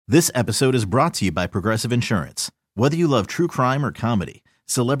This episode is brought to you by Progressive Insurance. Whether you love true crime or comedy,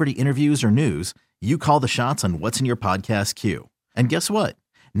 celebrity interviews or news, you call the shots on what's in your podcast queue. And guess what?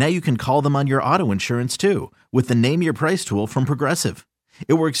 Now you can call them on your auto insurance too with the Name Your Price tool from Progressive.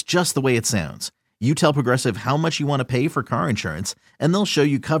 It works just the way it sounds. You tell Progressive how much you want to pay for car insurance, and they'll show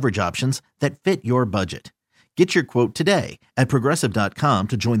you coverage options that fit your budget. Get your quote today at Progressive.com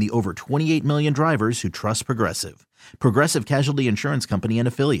to join the over 28 million drivers who trust Progressive. Progressive Casualty Insurance Company and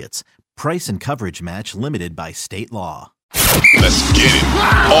Affiliates. Price and coverage match limited by state law. Let's get it.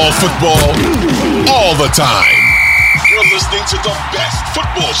 All football, all the time. You're listening to the best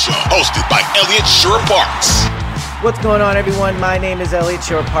football show hosted by Elliot Shore-Parks. What's going on, everyone? My name is Elliot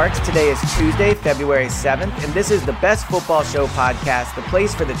Shore-Parks. Today is Tuesday, February 7th, and this is the Best Football Show podcast, the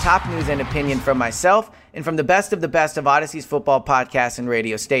place for the top news and opinion from myself and from the best of Odyssey's football podcasts and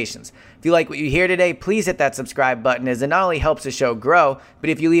radio stations. If you like what you hear today, please hit that subscribe button, as it not only helps the show grow, but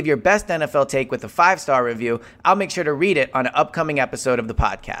if you leave your best NFL take with a 5-star review, I'll make sure to read it on an upcoming episode of the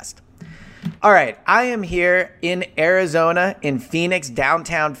podcast. All right, I am here in Arizona, in Phoenix,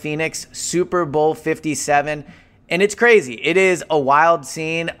 downtown Phoenix, Super Bowl 57. And it's crazy. It is a wild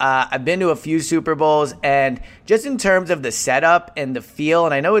scene. I've been to a few Super Bowls, and just in terms of the setup and the feel,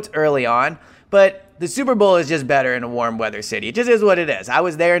 and I know it's early on, but the Super Bowl is just better in a warm weather city. It just is what it is. I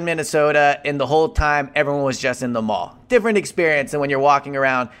was there in Minnesota, and the whole time, everyone was just in the mall. Different experience than when you're walking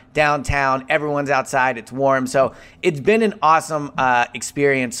around downtown. Everyone's outside. It's warm. So it's been an awesome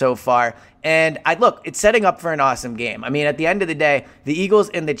experience so far. And it's setting up for an awesome game. I mean, at the end of the day, the Eagles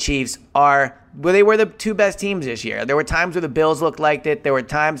and the Chiefs they were the two best teams this year. There were times where the Bills looked like it. There were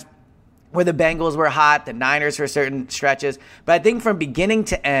times where the Bengals were hot, the Niners for certain stretches. But I think from beginning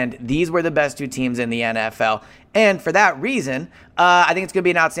to end, these were the best two teams in the NFL. And for that reason, I think it's going to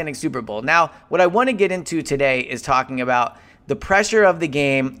be an outstanding Super Bowl. Now, what I want to get into today is talking about the pressure of the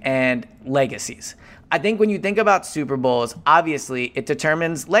game and legacies. I think when you think about Super Bowls, obviously it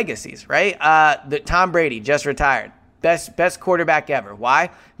determines legacies, right? Tom Brady just retired. Best quarterback ever. Why?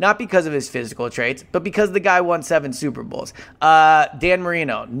 Not because of his physical traits, but because the guy won 7 Super Bowls. Dan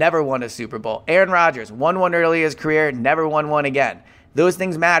Marino never won a Super Bowl. Aaron Rodgers won one early in his career, never won one again. Those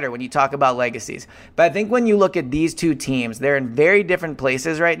things matter when you talk about legacies. But I think when you look at these two teams, they're in very different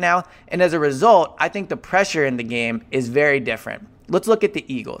places right now. And as a result, I think the pressure in the game is very different. Let's look at the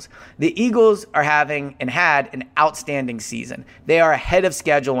Eagles. The Eagles are having and had an outstanding season. They are ahead of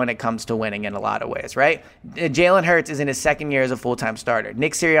schedule when it comes to winning in a lot of ways, right? Jalen Hurts is in his second year as a full-time starter.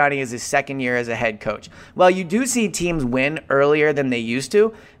 Nick Sirianni is his second year as a head coach. While you do see teams win earlier than they used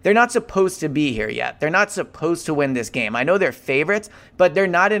to, they're not supposed to be here yet. They're not supposed to win this game. I know they're favorites, but they're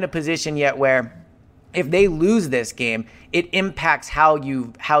not in a position yet where if they lose this game, it impacts how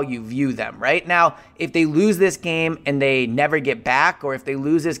you view them, right? Now, if they lose this game and they never get back, or if they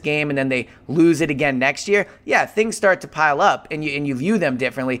lose this game and then they lose it again next year, yeah, things start to pile up and you view them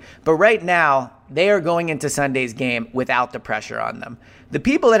differently. But right now, they are going into Sunday's game without the pressure on them. The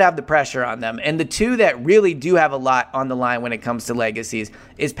people that have the pressure on them, and the two that really do have a lot on the line when it comes to legacies,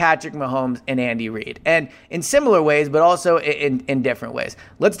 is Patrick Mahomes and Andy Reid. And in similar ways, but also in different ways.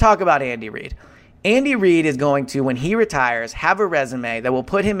 Let's talk about Andy Reid. Andy Reid is going to, when he retires, have a resume that will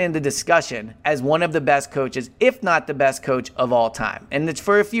put him in the discussion as one of the best coaches, if not the best coach of all time. And it's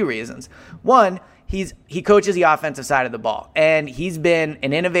for a few reasons. One, he coaches the offensive side of the ball, and he's been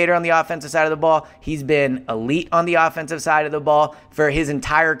an innovator on the offensive side of the ball. He's been elite on the offensive side of the ball for his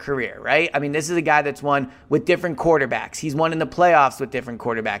entire career, right? I mean, this is a guy that's won with different quarterbacks. He's won in the playoffs with different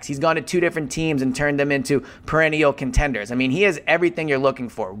quarterbacks. He's gone to 2 different teams and turned them into perennial contenders. I mean, he has everything you're looking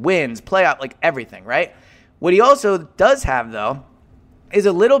for: wins, playoff, like everything, right? What he also does have, though, is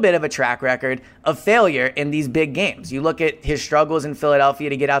a little bit of a track record of failure in these big games. You look at his struggles in Philadelphia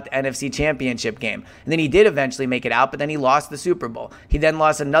to get out the NFC Championship game. And then he did eventually make it out, but then he lost the Super Bowl. He then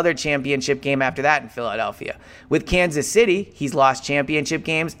lost another championship game after that in Philadelphia. With Kansas City, he's lost championship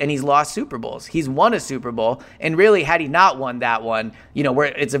games and he's lost Super Bowls. He's won a Super Bowl, and really, had he not won that one,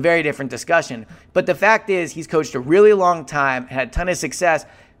 it's a very different discussion. But the fact is, he's coached a really long time, had a ton of success.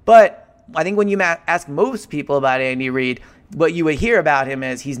 But I think when you ask most people about Andy Reid, what you would hear about him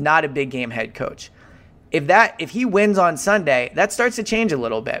is he's not a big game head coach. If he wins on Sunday, that starts to change a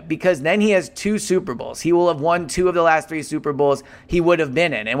little bit, because then he has 2 Super Bowls. He will have won 2 of the last 3 Super Bowls he would have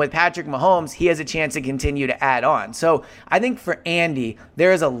been in. And with Patrick Mahomes, he has a chance to continue to add on. So I think for Andy,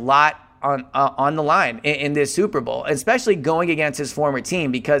 there is a lot on the line in this Super Bowl, especially going against his former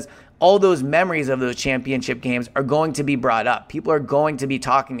team, because all those memories of those championship games are going to be brought up. People are going to be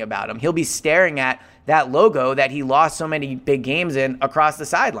talking about him. He'll be staring at that logo that he lost so many big games in across the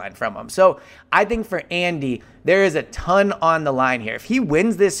sideline from him. So I think for Andy, there is a ton on the line here. If he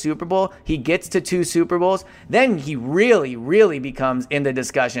wins this Super Bowl, he gets to 2 Super Bowls, then he really, really becomes in the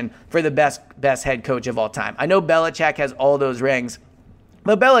discussion for the best head coach of all time. I know Belichick has all those rings,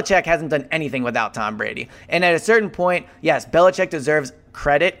 but Belichick hasn't done anything without Tom Brady. And at a certain point, yes, Belichick deserves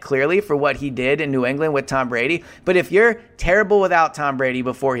credit clearly for what he did in New England with Tom Brady. But if you're terrible without Tom Brady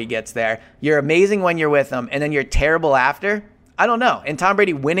before he gets there, you're amazing when you're with him, and then you're terrible after, I don't know. And Tom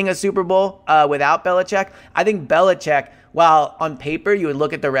Brady winning a Super Bowl without Belichick, I think Belichick, while on paper you would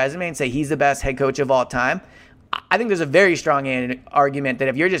look at the resume and say he's the best head coach of all time, I think there's a very strong argument that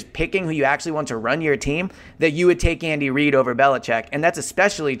if you're just picking who you actually want to run your team, that you would take Andy Reid over Belichick. And that's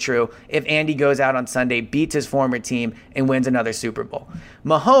especially true if Andy goes out on Sunday, beats his former team, and wins another Super Bowl.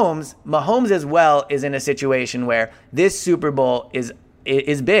 Mahomes as well is in a situation where this Super Bowl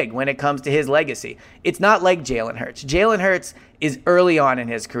is big when it comes to his legacy. It's not like Jalen Hurts. Jalen Hurts is early on in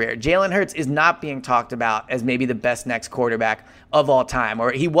his career. Jalen Hurts is not being talked about as maybe the best next quarterback of all time,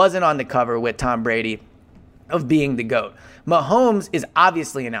 or he wasn't on the cover with Tom Brady of being the GOAT. Mahomes is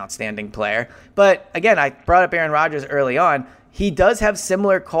obviously an outstanding player, but again, I brought up Aaron Rodgers early on. He does have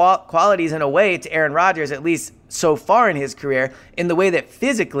similar qualities in a way to Aaron Rodgers, at least so far in his career, in the way that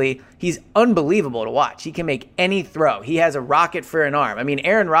physically he's unbelievable to watch. He can make any throw. He has a rocket for an arm. I mean,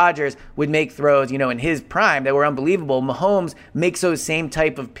 Aaron Rodgers would make throws, in his prime that were unbelievable. Mahomes makes those same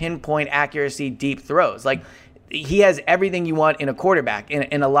type of pinpoint accuracy, deep throws. Like, he has everything you want in a quarterback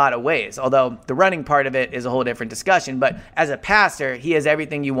in a lot of ways, although the running part of it is a whole different discussion. But as a passer, he has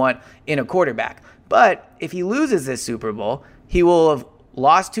everything you want in a quarterback. But if he loses this Super Bowl, he will have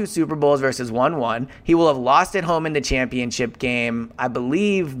lost 2 Super Bowls versus won. He will have lost at home in the championship game, I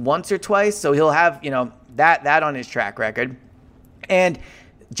believe, once or twice. So he'll have, that on his track record. And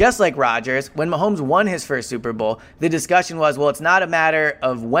just like Rodgers, when Mahomes won his first Super Bowl, the discussion was, well, it's not a matter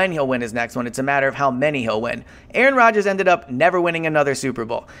of when he'll win his next one. It's a matter of how many he'll win. Aaron Rodgers ended up never winning another Super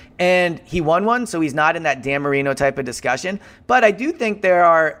Bowl. And he won one, so he's not in that Dan Marino type of discussion. But I do think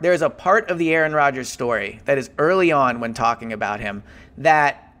there's a part of the Aaron Rodgers story that is early on when talking about him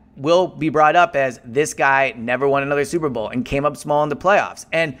that will be brought up as this guy never won another Super Bowl and came up small in the playoffs.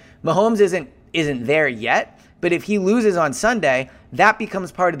 And Mahomes isn't there yet. But if he loses on Sunday, that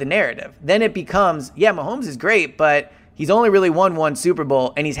becomes part of the narrative. Then it becomes, yeah, Mahomes is great, but he's only really won 1 Super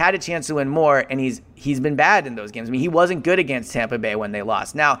Bowl, and he's had a chance to win more, and he's been bad in those games. I mean, he wasn't good against Tampa Bay when they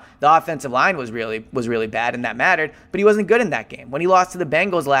lost. Now, the offensive line was really bad, and that mattered, but he wasn't good in that game. When he lost to the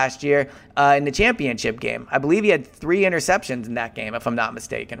Bengals last year in the championship game, I believe he had 3 interceptions in that game, if I'm not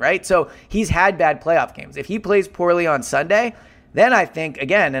mistaken, right? So he's had bad playoff games. If he plays poorly on Sunday, then I think,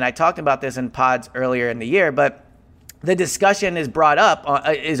 again, and I talked about this in pods earlier in the year, but the discussion is brought up,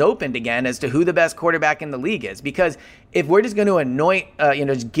 is opened again as to who the best quarterback in the league is. Because if we're just going to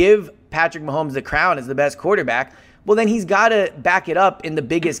just give Patrick Mahomes the crown as the best quarterback, well, then he's got to back it up in the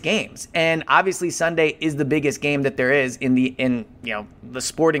biggest games. And obviously Sunday is the biggest game that there is in the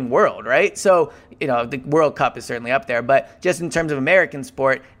sporting world, right? So, the World Cup is certainly up there, but just in terms of American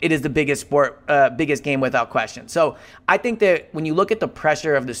sport, it is the biggest game without question. So I think that when you look at the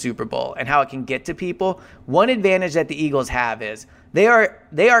pressure of the Super Bowl and how it can get to people, one advantage that the Eagles have is they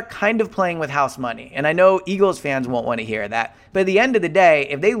are kind of playing with house money. And I know Eagles fans won't want to hear that. But at the end of the day,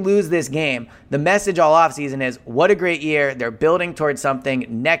 if they lose this game, the message all offseason is, what a great year. They're building towards something.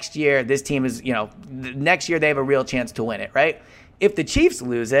 Next year, this team is, next year they have a real chance to win it, right? If the Chiefs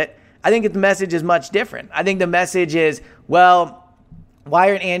lose it, I think the message is much different. I think the message is, well,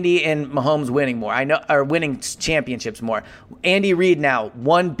 why aren't Andy and Mahomes winning more? Or winning championships more. Andy Reid now,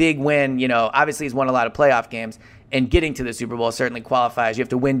 one big win, obviously he's won a lot of playoff games. And getting to the Super Bowl certainly qualifies. You have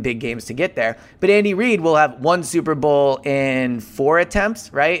to win big games to get there. But Andy Reid will have 1 Super Bowl in 4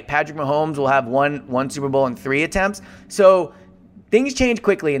 attempts, right? Patrick Mahomes will have one Super Bowl in 3 attempts. So things change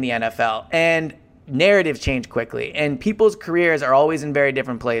quickly in the NFL. And narratives change quickly, and people's careers are always in very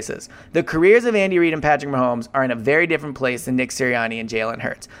different places. The careers of Andy Reid and Patrick Mahomes are in a very different place than Nick Sirianni and Jalen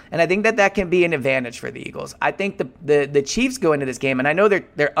Hurts. And I think that can be an advantage for the Eagles. I think the Chiefs go into this game, and I know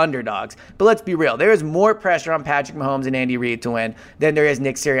they're underdogs, but let's be real. There is more pressure on Patrick Mahomes and Andy Reid to win than there is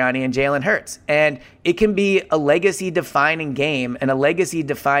Nick Sirianni and Jalen Hurts. And it can be a legacy-defining game and a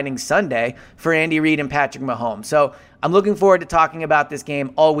legacy-defining Sunday for Andy Reid and Patrick Mahomes. So I'm looking forward to talking about this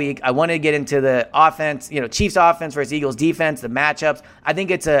game all week. I wanted to get into the offense, Chiefs offense versus Eagles defense, the matchups. I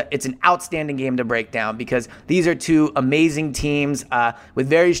think it's an outstanding game to break down because these are 2 amazing teams with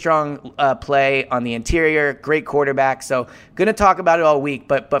very strong play on the interior, great quarterbacks. So going to talk about it all week.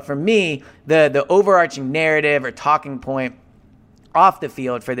 But for me, the overarching narrative or talking point off the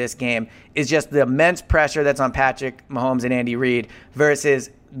field for this game is just the immense pressure that's on Patrick Mahomes and Andy Reid versus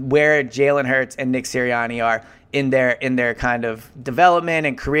where Jalen Hurts and Nick Sirianni are in their kind of development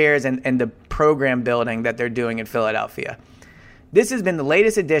and careers and the program building that they're doing in Philadelphia. This has been the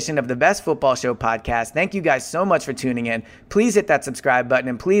latest edition of the Best Football Show podcast. Thank you guys so much for tuning in. Please hit that subscribe button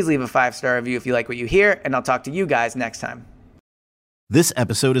and please leave a 5-star review if you like what you hear, and I'll talk to you guys next time. This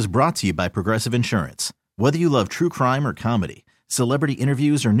episode is brought to you by Progressive Insurance. Whether you love true crime or comedy, celebrity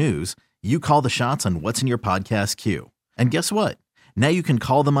interviews or news, you call the shots on what's in your podcast queue. And guess what? Now you can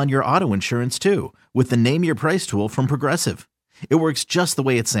call them on your auto insurance too with the Name Your Price tool from Progressive. It works just the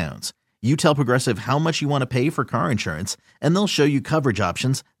way it sounds. You tell Progressive how much you want to pay for car insurance, and they'll show you coverage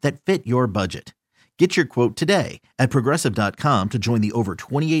options that fit your budget. Get your quote today at Progressive.com to join the over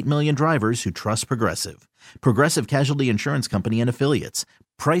 28 million drivers who trust Progressive. Progressive Casualty Insurance Company and Affiliates.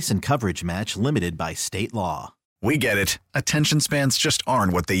 Price and coverage match limited by state law. We get it. Attention spans just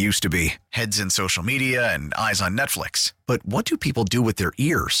aren't what they used to be. Heads in social media and eyes on Netflix. But what do people do with their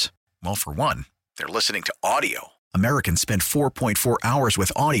ears? Well, for one, they're listening to audio. Americans spend 4.4 hours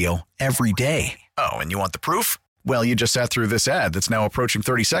with audio every day. Oh, and you want the proof? Well, you just sat through this ad that's now approaching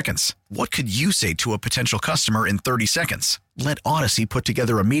 30 seconds. What could you say to a potential customer in 30 seconds? Let Odyssey put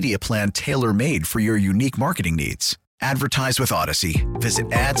together a media plan tailor-made for your unique marketing needs. Advertise with Odyssey.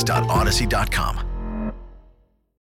 Visit ads.odyssey.com.